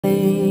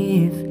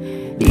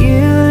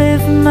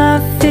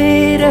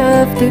feet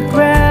off the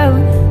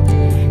ground.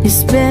 You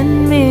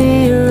spin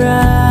me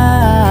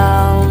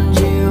around.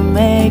 You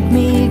make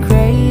me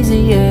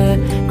crazier,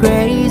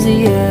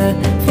 crazier.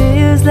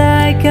 Feels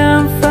like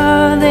I'm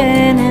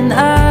falling and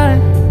I'm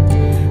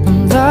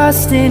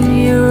lost in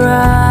your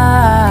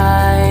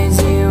eyes.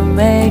 You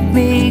make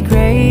me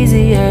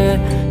crazier,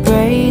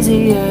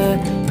 crazier,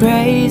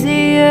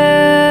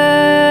 crazier.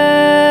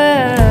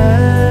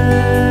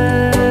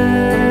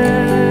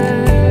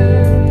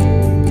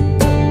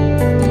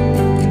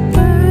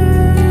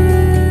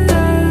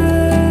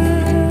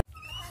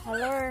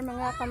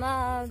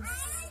 Kamags,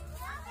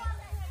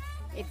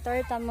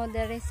 itorta mo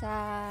dere sa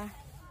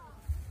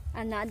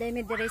anaday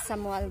mi dere sa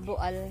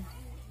moalboal,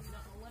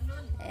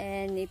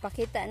 and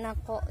ipakita na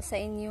ko sa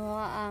inyo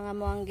ang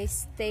amuang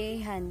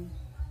stayhan.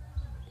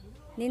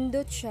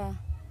 Nindot siya,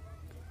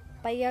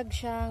 payag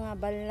siya nga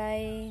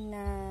balay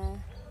na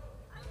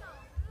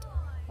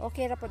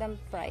okay ra po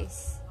ang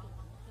price.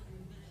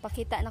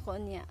 Pakita na ko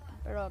niya,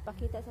 pero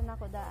pakita sa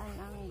nako daan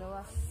ang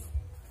gawas.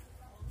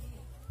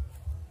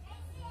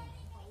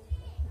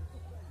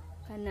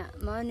 Kana,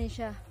 mao ni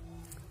siya.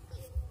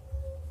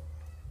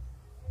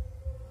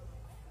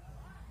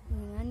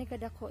 Ngani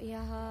kada ko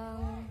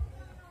iyang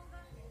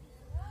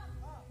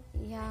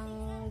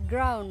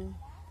ground.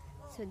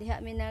 So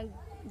diha mi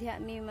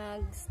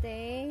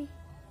magstay.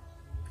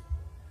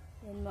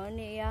 Then mao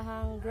ni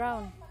iyang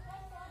ground.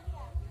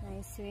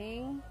 Nice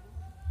swing.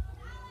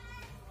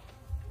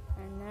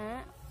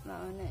 Ana,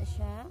 mao na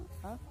siya.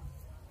 Oh.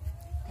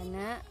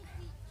 Kana.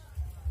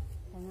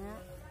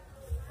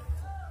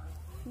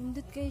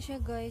 Hindot kayo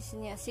siya guys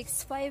niya.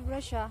 6'5"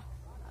 ra siya.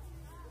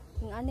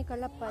 Ang ani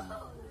kalapad.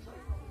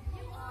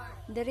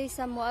 Dari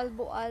sa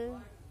moalboal.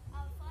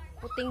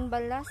 Puting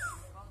balas.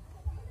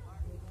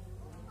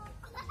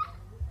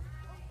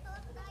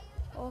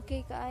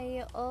 Okay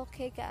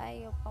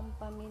kaayo pang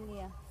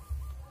pamilya.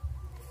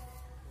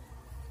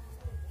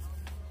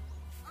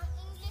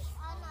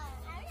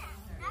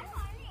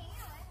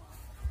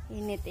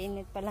 Init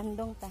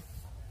palandong ta.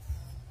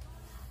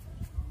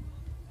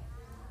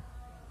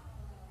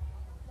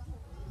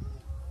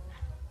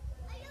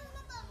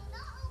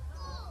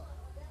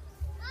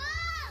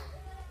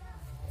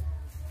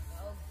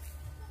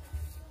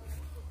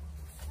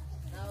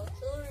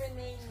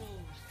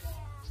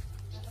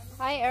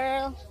 Hi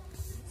Earl,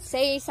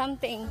 say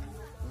something.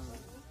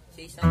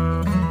 Say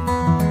something.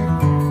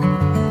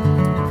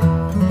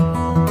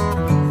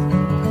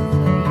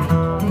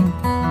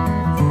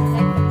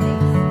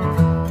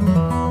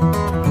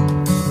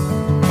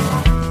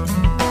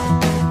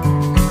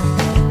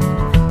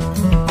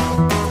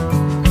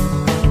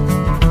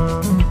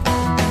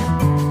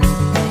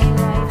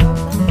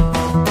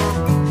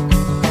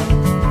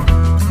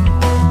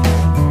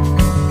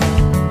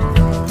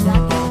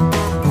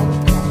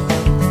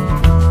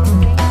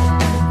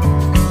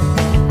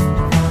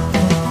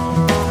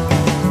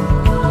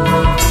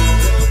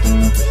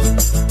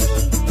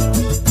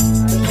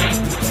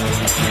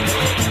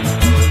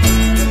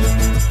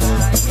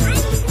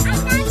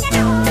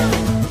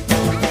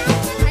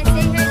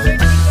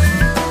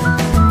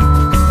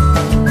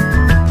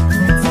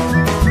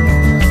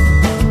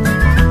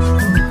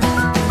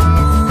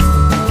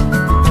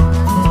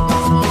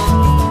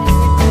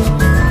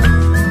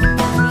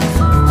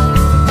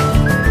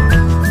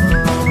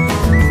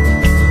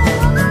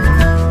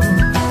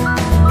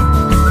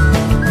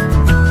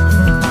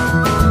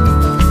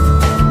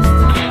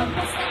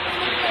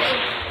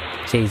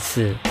这一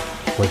次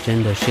我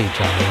真的睡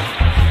着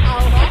了。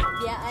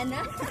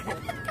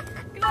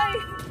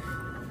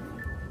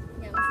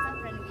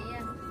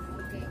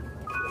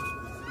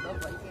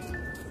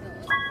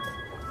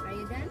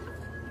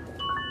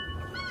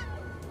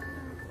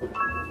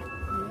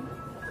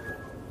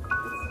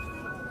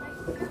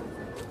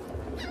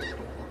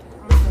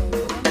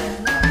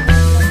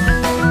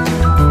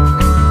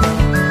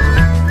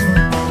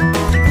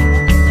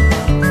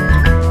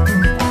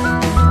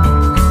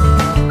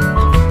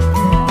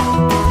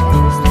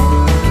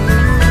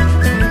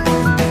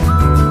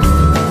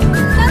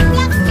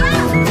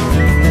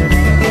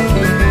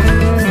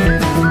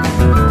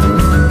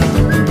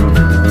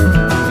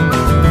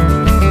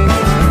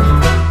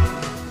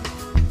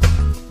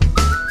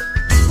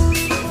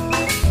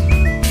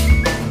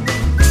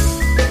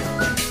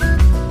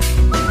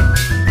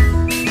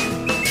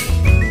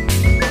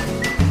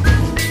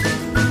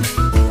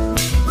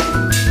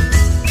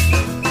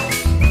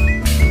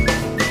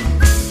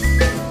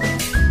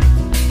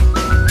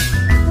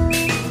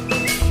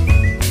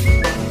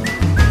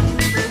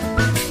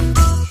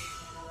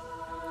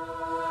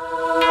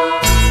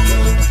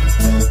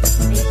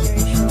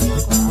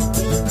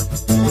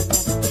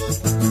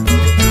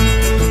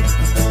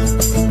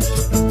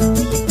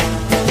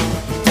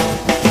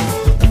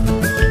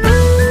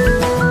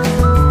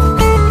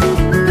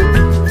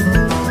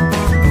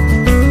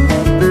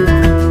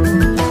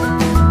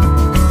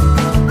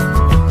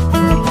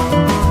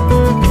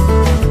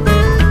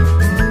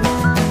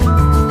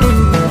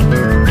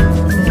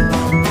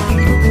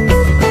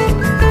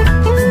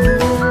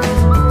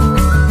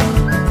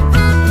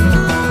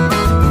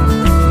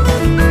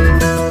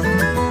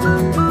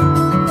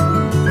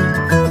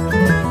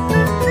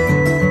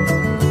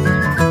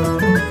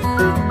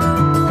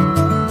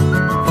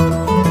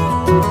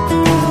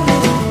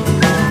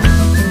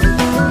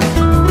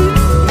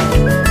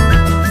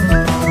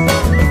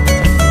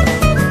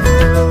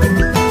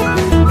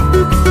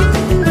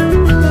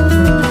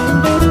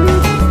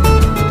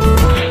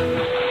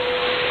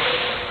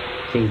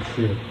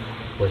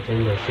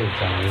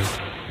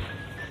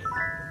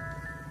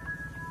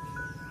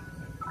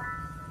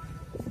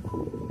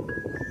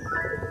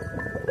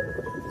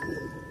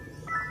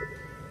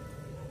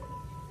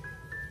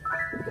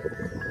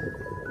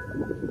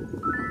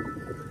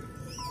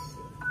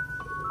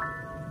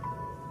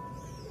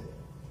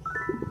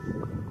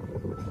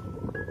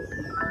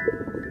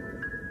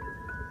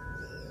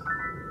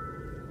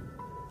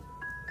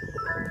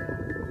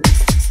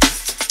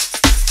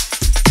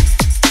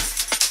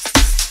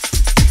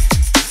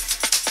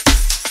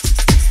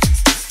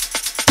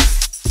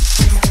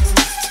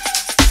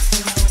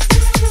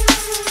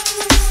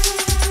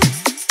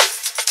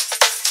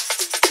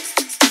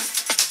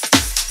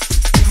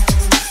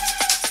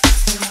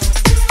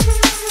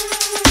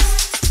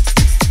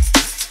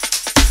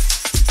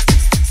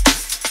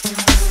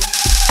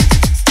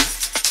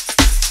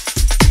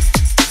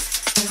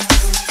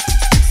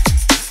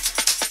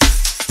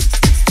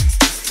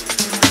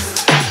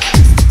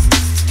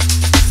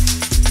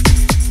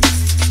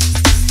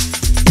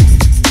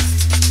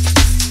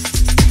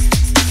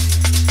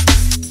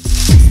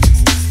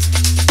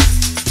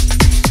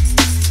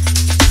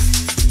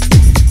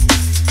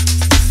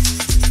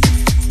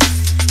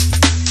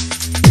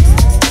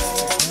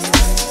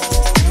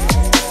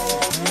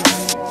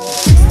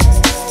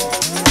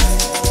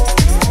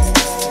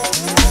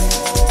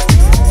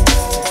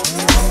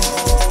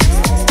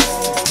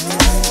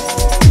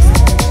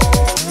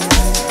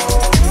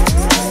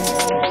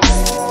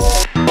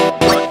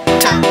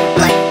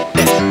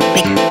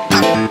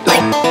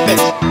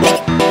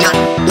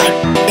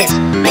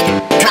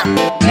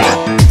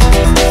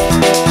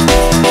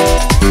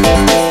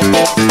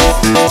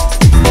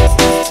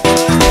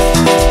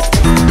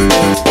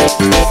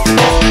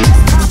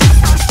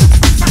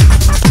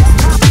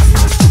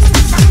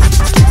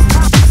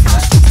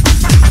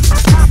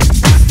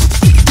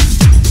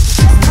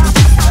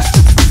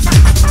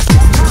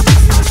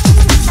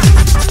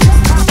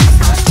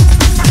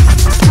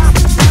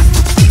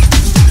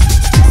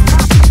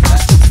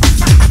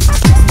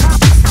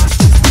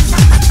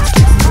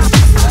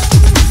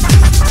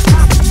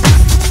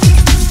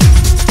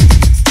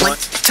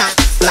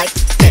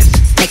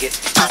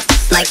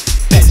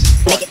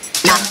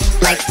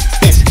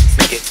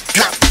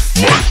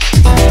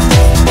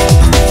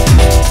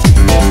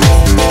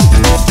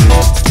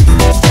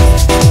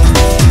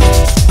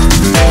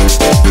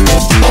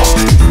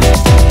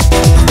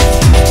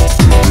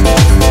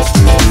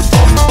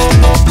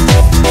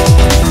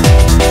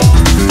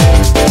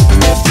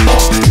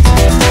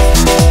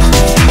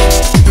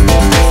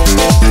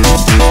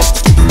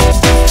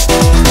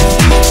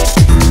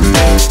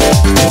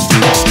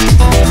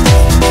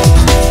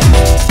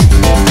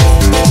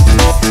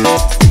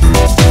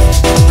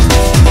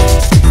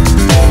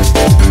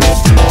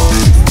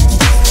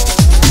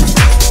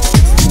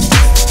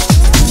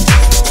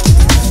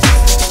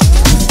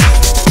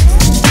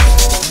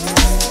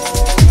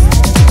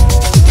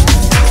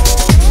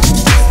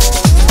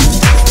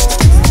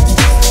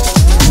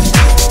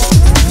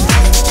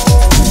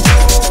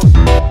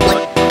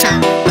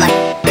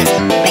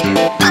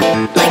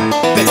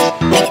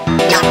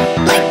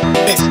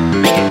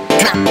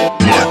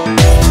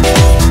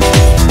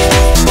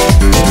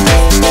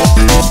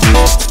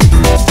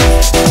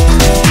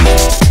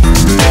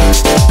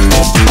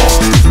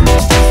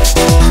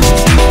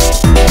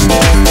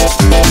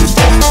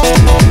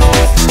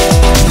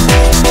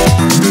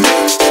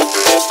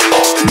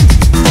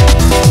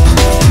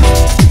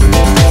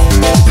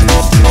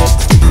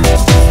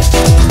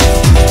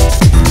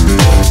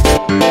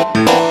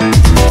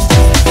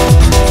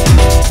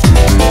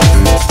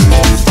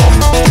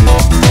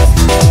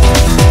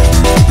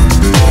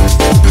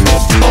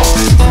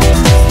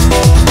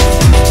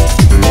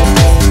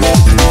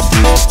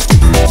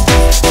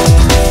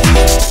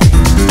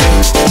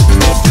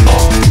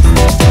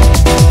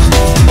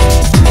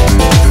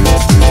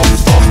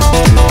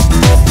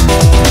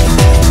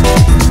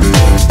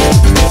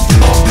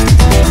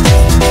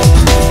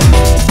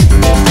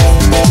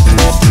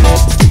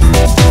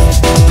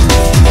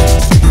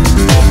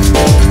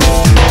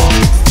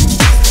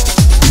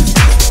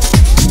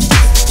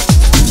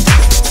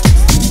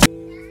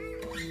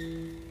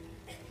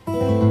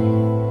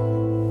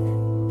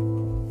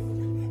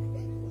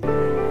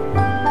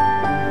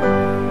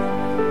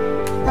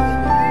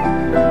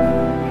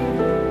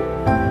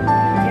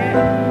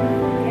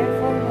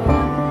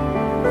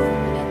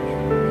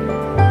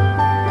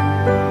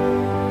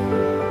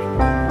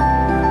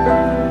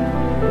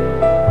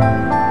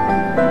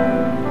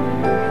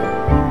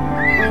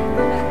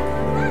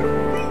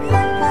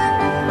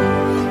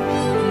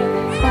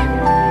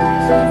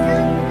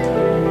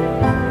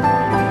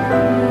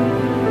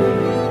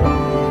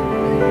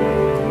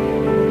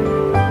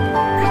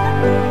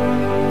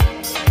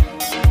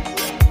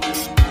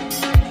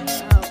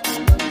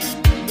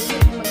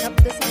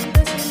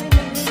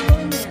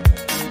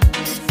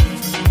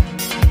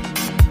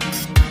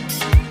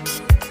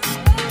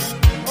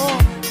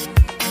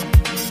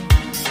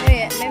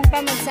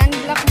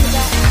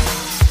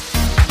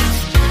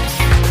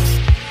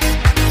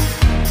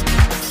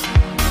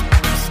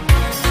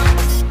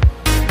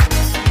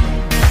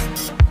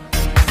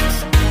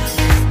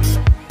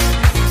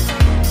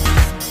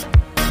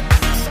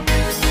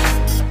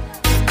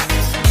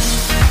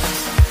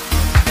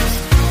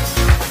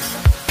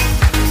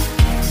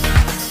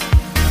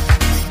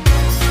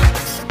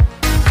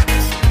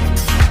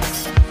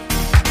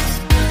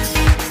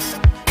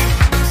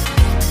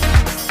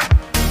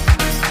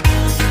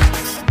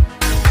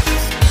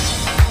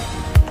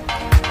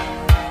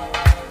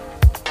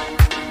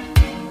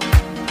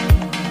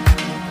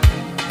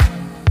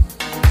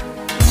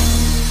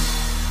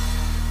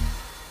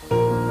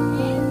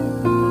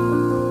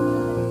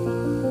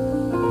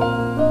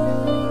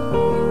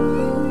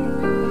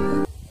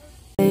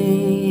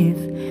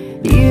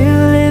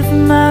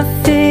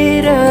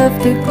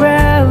the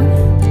crowd.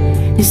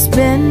 You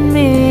spin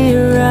me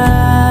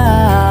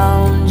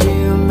around.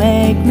 You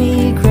make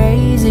me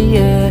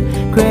crazier,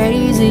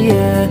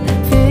 crazier.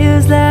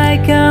 Feels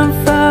like I'm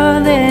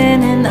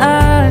falling and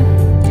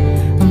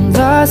I'm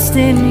lost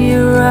in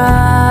your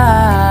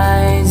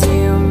eyes.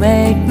 You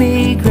make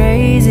me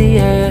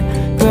crazier,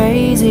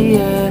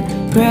 crazier,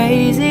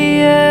 crazier.